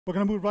We're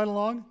going to move right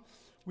along.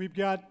 We've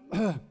got,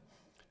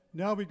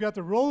 now we've got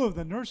the role of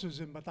the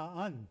nurses in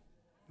Bataan,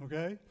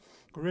 okay?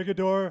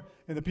 Corregidor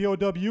and the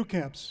POW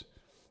camps,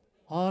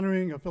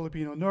 honoring a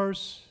Filipino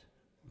nurse,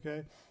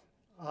 okay?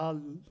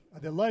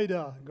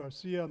 Adelaida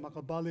Garcia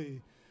Macabali.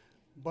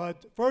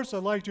 But first,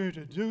 I'd like to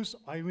introduce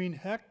Irene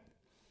Hecht,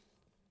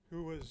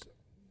 who was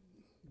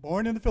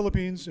born in the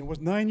Philippines and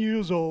was 9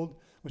 years old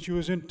when she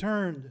was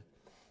interned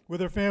with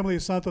her family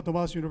at Santo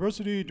Tomas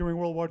University during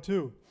World War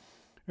II.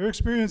 Her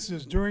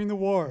experiences during the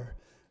war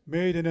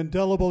made an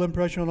indelible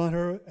impression on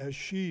her as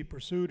she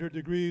pursued her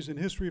degrees in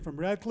history from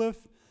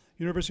Radcliffe,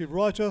 University of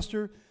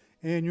Rochester,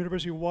 and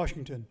University of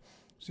Washington.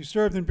 She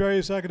served in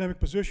various academic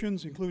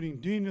positions,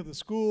 including Dean of the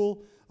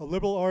School of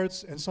Liberal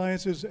Arts and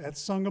Sciences at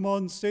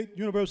Sangamon State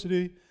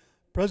University,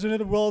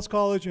 President of Wells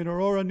College in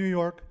Aurora, New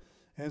York,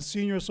 and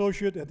Senior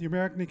Associate at the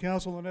American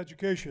Council on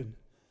Education.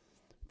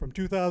 From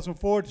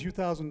 2004 to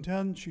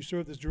 2010, she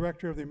served as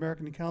Director of the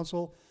American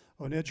Council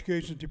on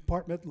Education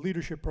Department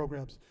Leadership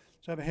Programs.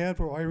 Let's have a hand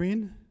for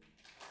Irene.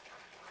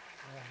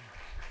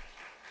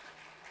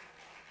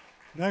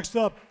 Next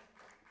up,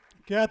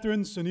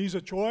 Catherine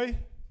Seniza Choi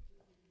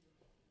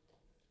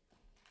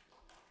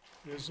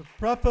is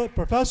a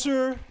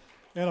professor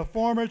and a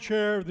former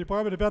chair of the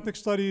Department of Ethnic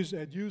Studies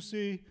at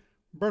UC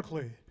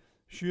Berkeley.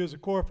 She is a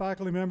core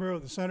faculty member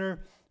of the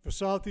Center for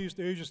Southeast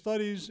Asia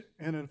Studies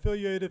and an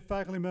affiliated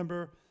faculty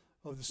member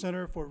of the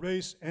Center for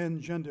Race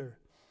and Gender.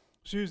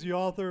 She is the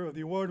author of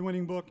the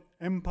award-winning book,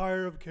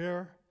 Empire of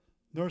Care,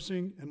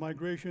 Nursing and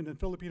Migration in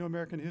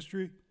Filipino-American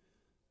History,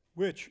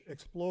 which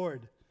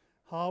explored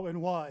how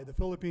and why the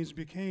Philippines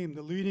became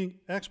the leading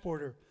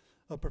exporter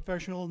of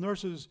professional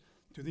nurses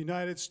to the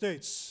United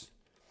States.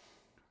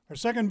 Her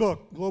second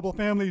book, Global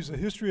Families, A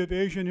History of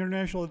Asian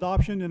International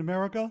Adoption in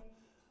America,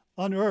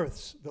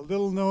 unearths the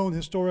little-known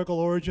historical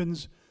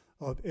origins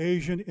of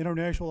Asian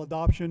international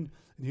adoption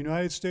in the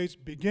United States,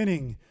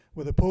 beginning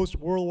with the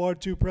post-World War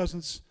II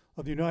presence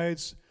of the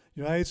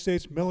United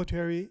States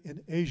military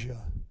in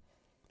Asia.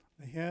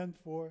 A hand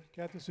for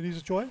Catherine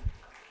Seniza Choi.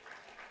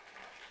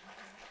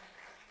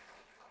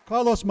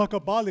 Carlos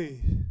Macabali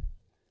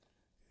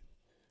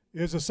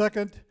is the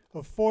second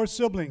of 4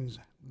 siblings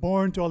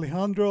born to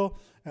Alejandro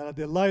and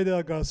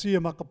Adelaida Garcia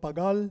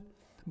Macabali,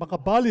 not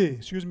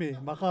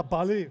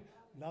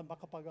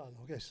Macapagal,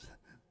 okay.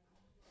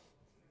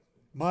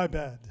 My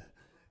bad.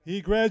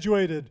 He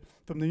graduated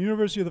from the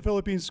University of the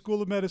Philippines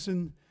School of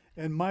Medicine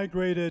and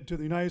migrated to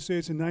the United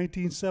States in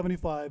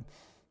 1975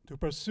 to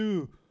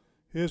pursue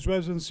his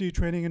residency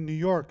training in New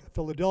York,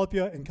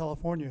 Philadelphia, and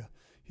California.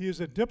 He is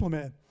a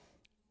diplomat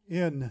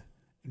in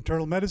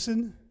internal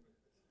medicine,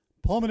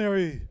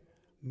 pulmonary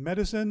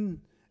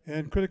medicine,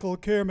 and critical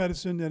care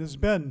medicine, and has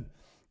been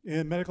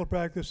in medical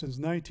practice since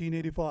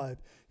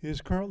 1985. He is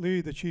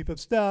currently the Chief of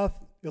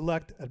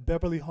Staff-elect at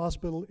Beverly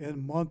Hospital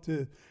in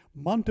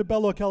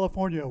Montebello,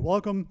 California.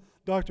 Welcome,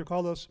 Dr.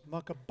 Carlos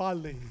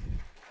Macabali.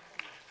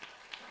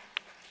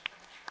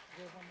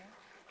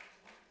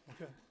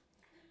 Okay.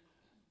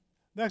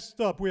 Next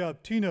up, we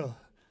have Tina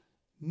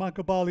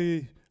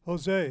Macabali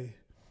Jose.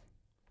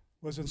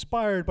 Was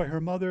inspired by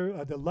her mother,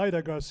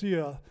 Adelaida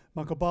Garcia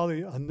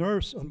Macabali, a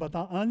nurse on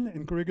Bataan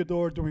and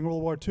Corregidor during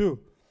World War II.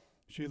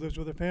 She lives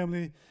with her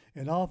family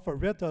in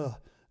Alpharetta,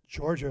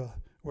 Georgia,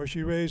 where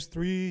she raised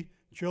 3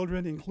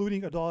 children,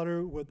 including a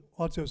daughter with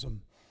autism.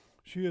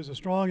 She is a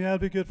strong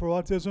advocate for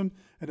autism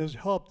and has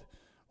helped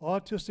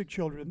autistic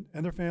children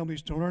and their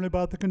families to learn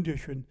about the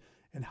condition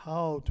and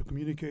how to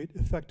communicate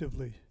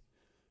effectively.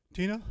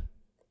 Tina?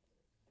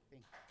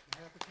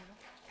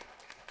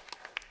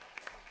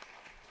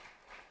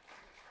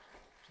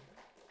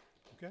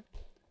 Okay.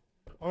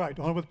 All right,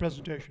 on with the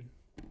presentation.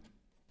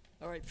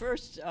 All right,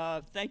 first,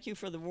 thank you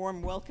for the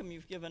warm welcome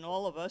you've given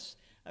all of us.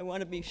 I want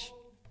to be,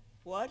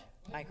 what?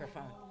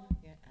 Microphone.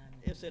 Yeah,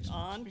 Is it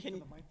on? Can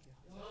you?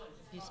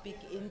 you speak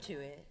into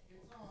it.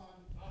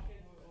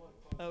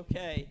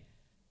 Okay.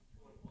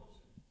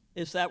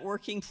 Is that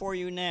working for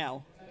you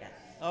now? Yes.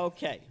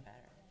 Okay.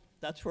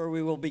 That's where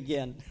we will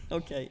begin.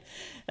 Okay.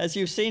 As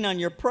you've seen on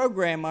your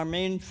program, our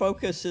main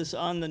focus is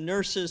on the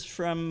nurses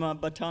from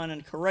Bataan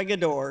and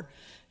Corregidor.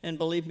 And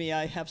believe me,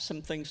 I have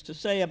some things to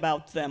say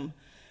about them.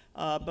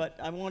 But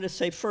I want to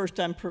say first,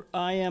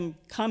 I am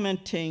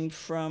commenting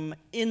from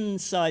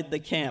inside the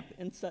camp.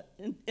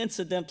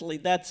 Incidentally,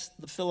 that's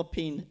the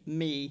Philippine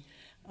me,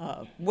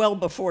 well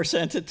before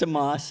Santo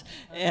Tomas.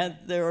 And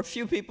there are a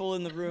few people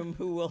in the room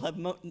who will have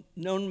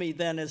known me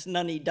then as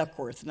Nunny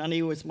Duckworth.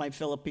 Nunny was my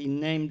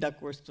Philippine name.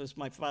 Duckworth was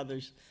my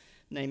father's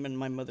name and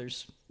my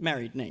mother's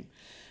married name.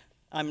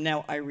 I'm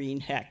now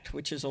Irene Hecht,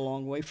 which is a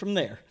long way from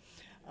there.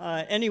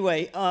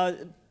 Anyway,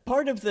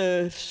 part of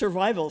the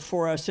survival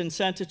for us in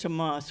Santo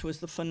Tomas was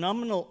the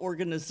phenomenal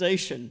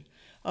organization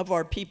of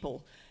our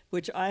people,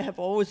 which I have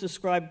always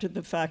ascribed to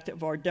the fact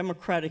of our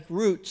democratic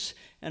roots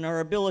and our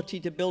ability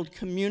to build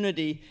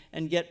community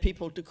and get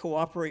people to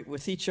cooperate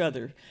with each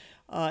other.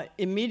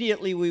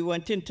 Immediately we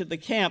went into the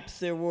camp,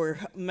 there were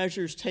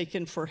measures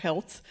taken for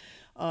health.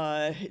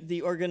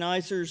 The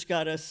organizers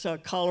got us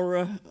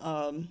cholera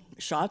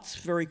shots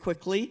very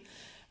quickly.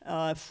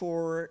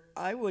 For,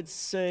 I would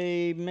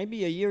say,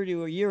 maybe a year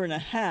to a year and a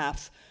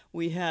half,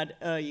 we had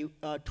a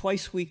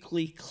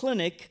twice-weekly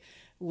clinic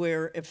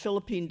where a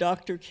Philippine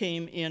doctor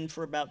came in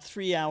for about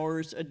 3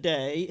 hours a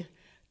day,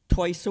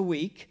 twice a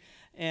week.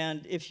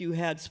 And if you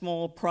had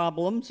small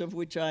problems, of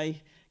which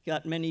I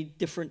got many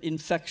different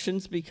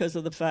infections because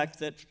of the fact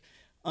that,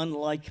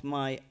 unlike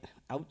my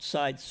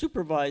outside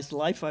supervised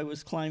life, I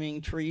was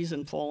climbing trees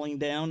and falling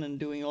down and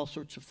doing all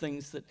sorts of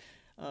things that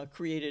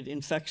created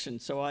infection.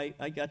 So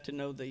I got to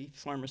know the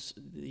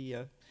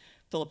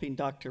Philippine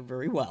doctor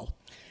very well.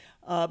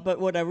 But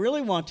what I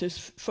really want to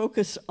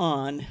focus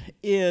on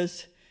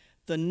is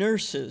the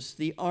nurses,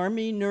 the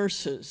Army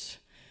nurses,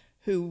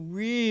 who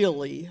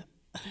really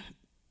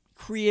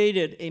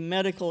created a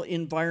medical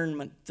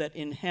environment that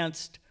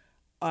enhanced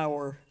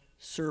our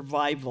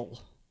survival.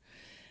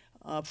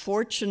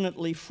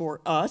 Fortunately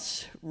for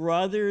us,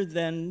 rather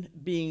than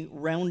being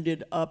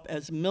rounded up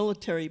as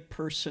military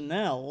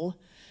personnel,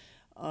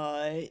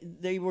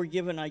 they were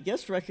given, I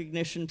guess,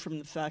 recognition from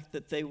the fact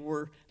that they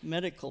were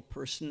medical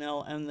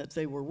personnel and that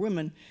they were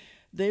women.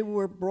 They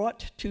were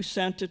brought to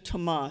Santo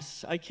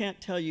Tomas. I can't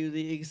tell you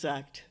the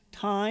exact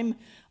time.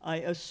 I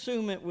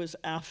assume it was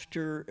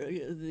after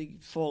the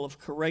fall of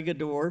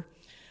Corregidor,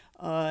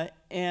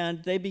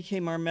 and they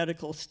became our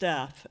medical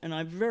staff. And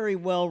I very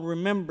well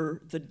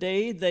remember the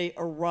day they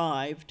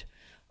arrived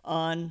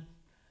on,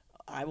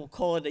 I will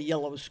call it a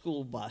yellow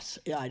school bus.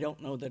 Yeah, I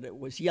don't know that it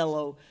was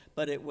yellow,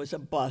 but it was a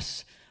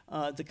bus,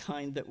 the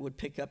kind that would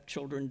pick up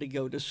children to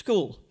go to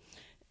school.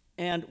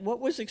 And what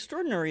was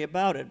extraordinary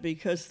about it,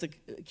 because the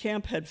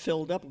camp had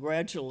filled up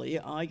gradually,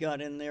 I got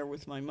in there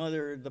with my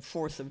mother the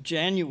 4th of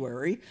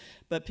January,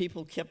 but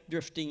people kept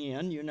drifting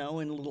in, you know,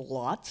 in little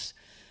lots,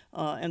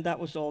 and that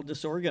was all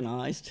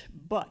disorganized.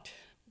 But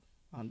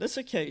on this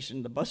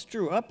occasion, the bus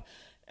drew up,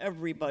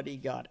 everybody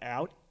got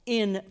out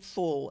in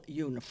full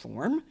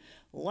uniform,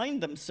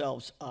 lined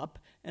themselves up,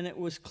 and it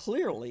was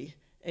clearly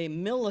a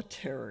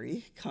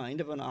military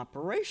kind of an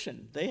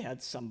operation. They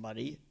had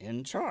somebody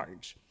in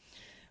charge.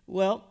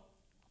 Well,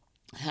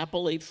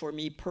 happily for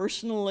me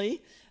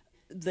personally,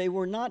 they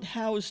were not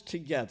housed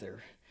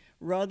together.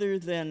 Rather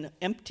than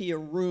empty a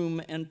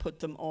room and put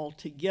them all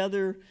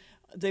together,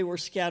 they were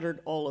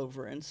scattered all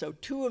over. And so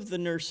 2 of the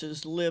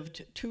nurses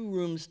lived 2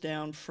 rooms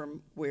down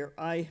from where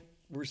I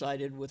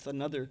resided with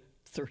another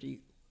 30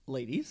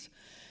 ladies.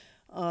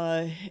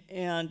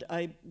 And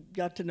I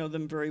got to know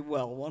them very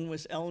well. One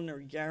was Eleanor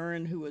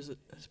Garin, who was a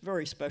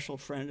very special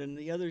friend, and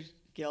the other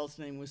gal's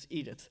name was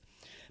Edith.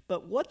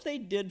 But what they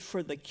did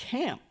for the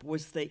camp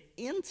was they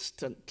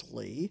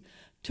instantly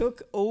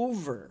took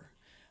over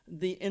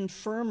the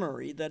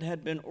infirmary that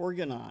had been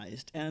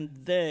organized, and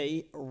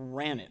they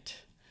ran it,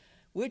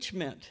 which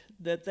meant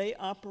that they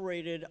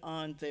operated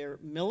on their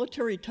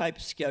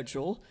military-type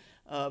schedule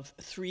of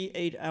 3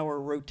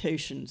 8-hour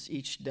rotations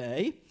each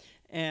day,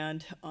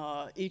 and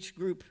each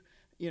group,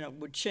 you know,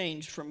 would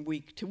change from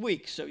week to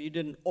week, so you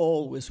didn't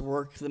always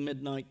work the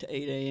midnight to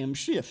 8 a.m.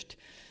 shift.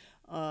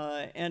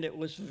 And it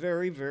was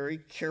very, very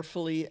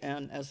carefully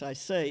and, as I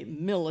say,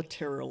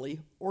 militarily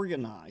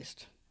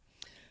organized.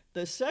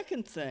 The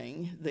second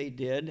thing they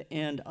did,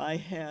 and I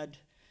had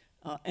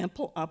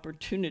ample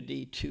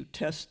opportunity to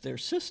test their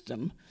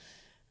system,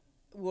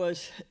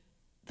 was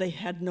they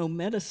had no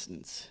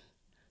medicines.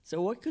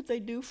 So what could they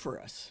do for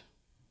us?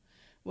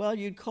 Well,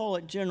 you'd call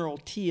it general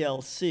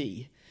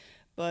TLC,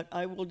 but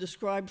I will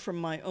describe from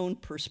my own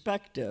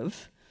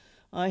perspective.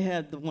 I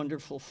had the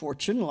wonderful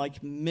fortune,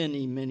 like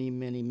many, many,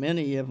 many,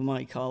 many of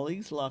my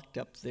colleagues locked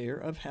up there,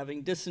 of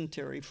having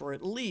dysentery for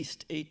at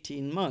least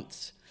 18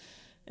 months.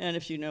 And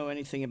if you know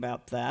anything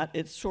about that,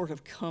 it sort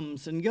of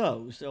comes and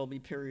goes. There'll be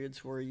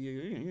periods where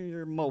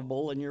you're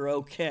mobile and you're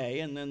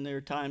okay, and then there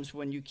are times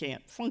when you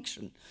can't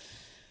function.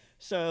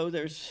 So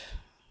there's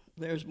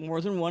more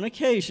than one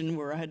occasion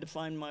where I had to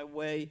find my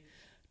way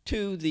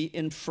to the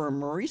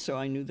infirmary, so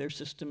I knew their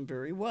system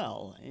very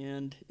well.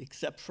 And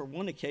except for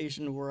one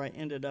occasion where I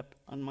ended up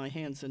on my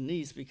hands and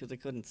knees because I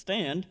couldn't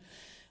stand,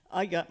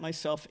 I got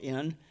myself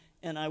in,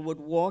 and I would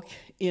walk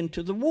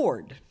into the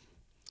ward.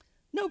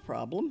 No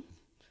problem.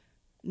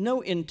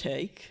 No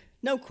intake,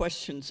 no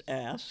questions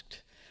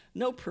asked,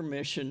 no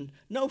permission,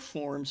 no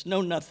forms,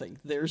 no nothing.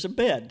 There's a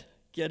bed.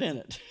 Get in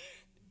it.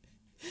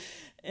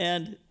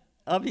 And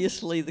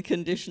obviously, the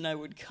condition I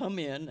would come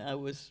in, I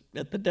was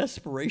at the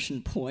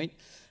desperation point.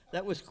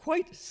 That was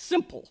quite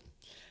simple.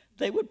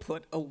 They would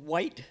put a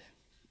white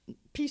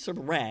piece of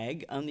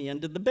rag on the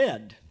end of the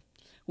bed.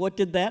 What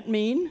did that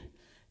mean?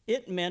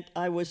 It meant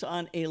I was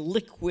on a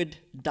liquid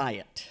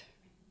diet.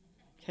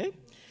 Okay?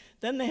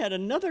 Then they had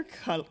another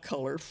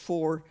color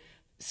for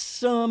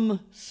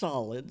some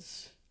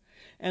solids,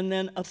 and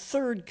then a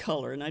third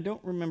color, and I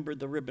don't remember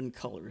the ribbon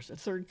colors, a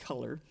third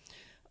color,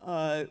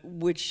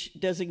 which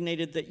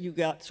designated that you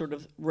got sort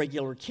of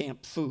regular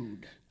camp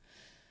food.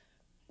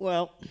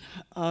 Well,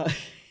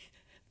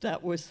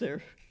 that was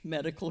their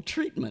medical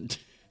treatment.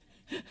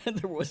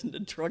 There wasn't a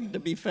drug to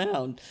be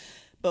found.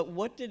 But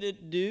what did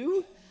it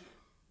do?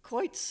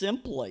 Quite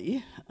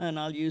simply, and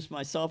I'll use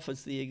myself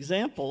as the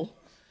example,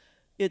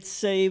 It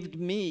saved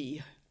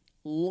me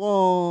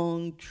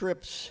long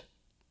trips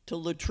to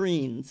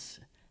latrines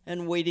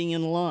and waiting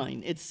in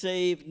line. It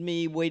saved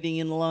me waiting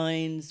in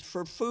lines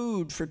for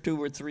food for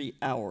 2 or 3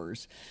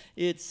 hours.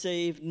 It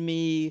saved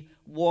me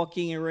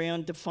walking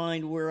around to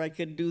find where I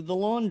could do the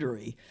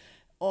laundry.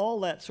 All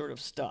that sort of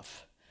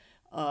stuff.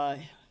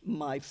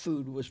 My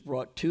food was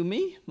brought to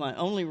me. My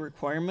only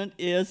requirement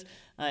is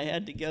I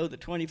had to go the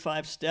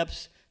 25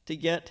 steps to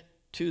get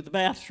to the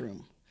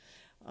bathroom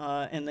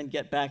and then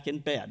get back in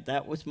bed.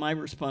 That was my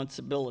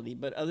responsibility.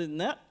 But other than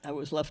that, I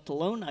was left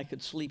alone. I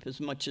could sleep as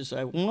much as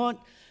I want.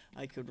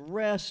 I could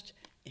rest,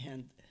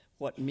 and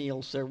what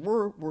meals there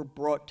were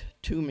brought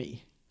to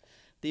me.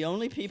 The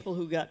only people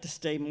who got to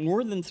stay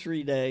more than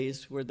 3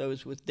 days were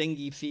those with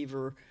dengue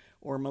fever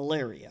or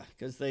malaria,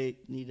 because they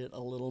needed a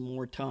little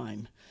more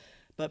time.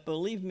 But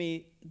believe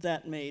me,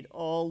 that made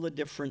all the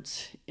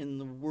difference in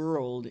the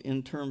world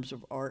in terms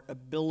of our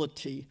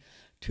ability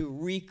to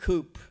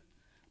recoup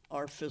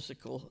our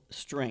physical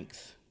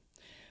strength.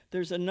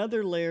 There's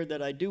another layer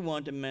that I do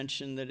want to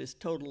mention that is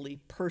totally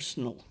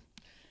personal.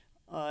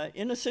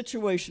 In a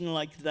situation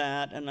like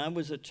that, and I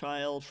was a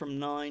child from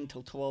 9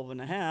 till 12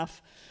 and a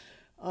half,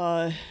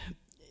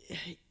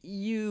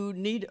 you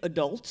need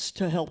adults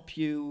to help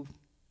you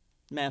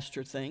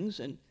master things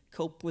and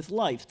cope with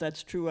life.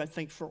 That's true, I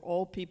think, for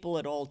all people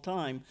at all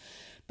time,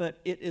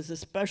 but it is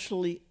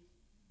especially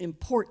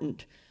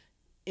important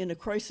in a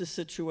crisis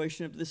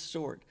situation of this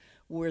sort,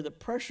 where the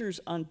pressures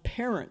on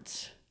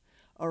parents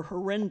are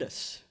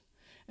horrendous,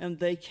 and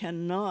they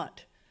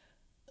cannot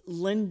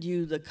lend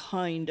you the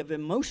kind of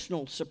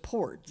emotional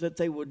support that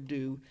they would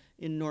do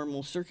in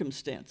normal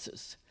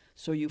circumstances.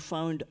 So you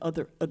found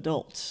other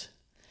adults.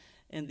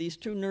 And these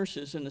 2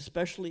 nurses, and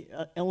especially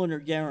Eleanor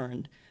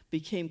Garand,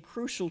 became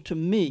crucial to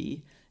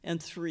me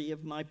and 3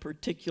 of my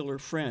particular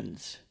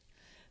friends.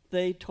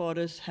 They taught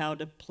us how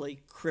to play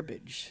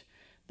cribbage.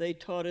 They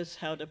taught us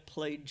how to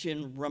play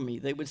gin rummy.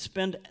 They would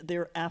spend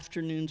their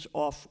afternoons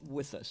off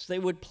with us. They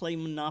would play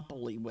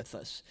Monopoly with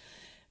us.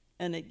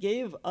 And it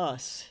gave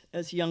us,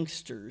 as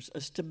youngsters, a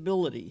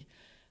stability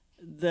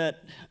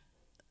that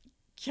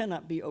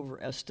cannot be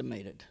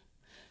overestimated.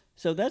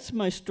 So that's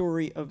my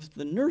story of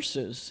the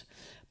nurses,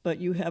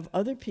 but you have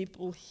other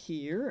people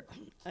here,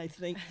 I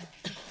think.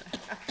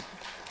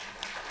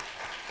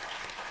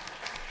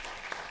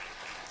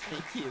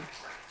 Thank you.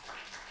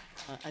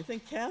 I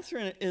think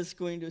Catherine is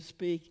going to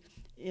speak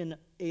in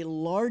a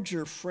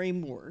larger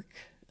framework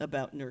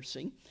about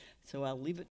nursing, so I'll leave it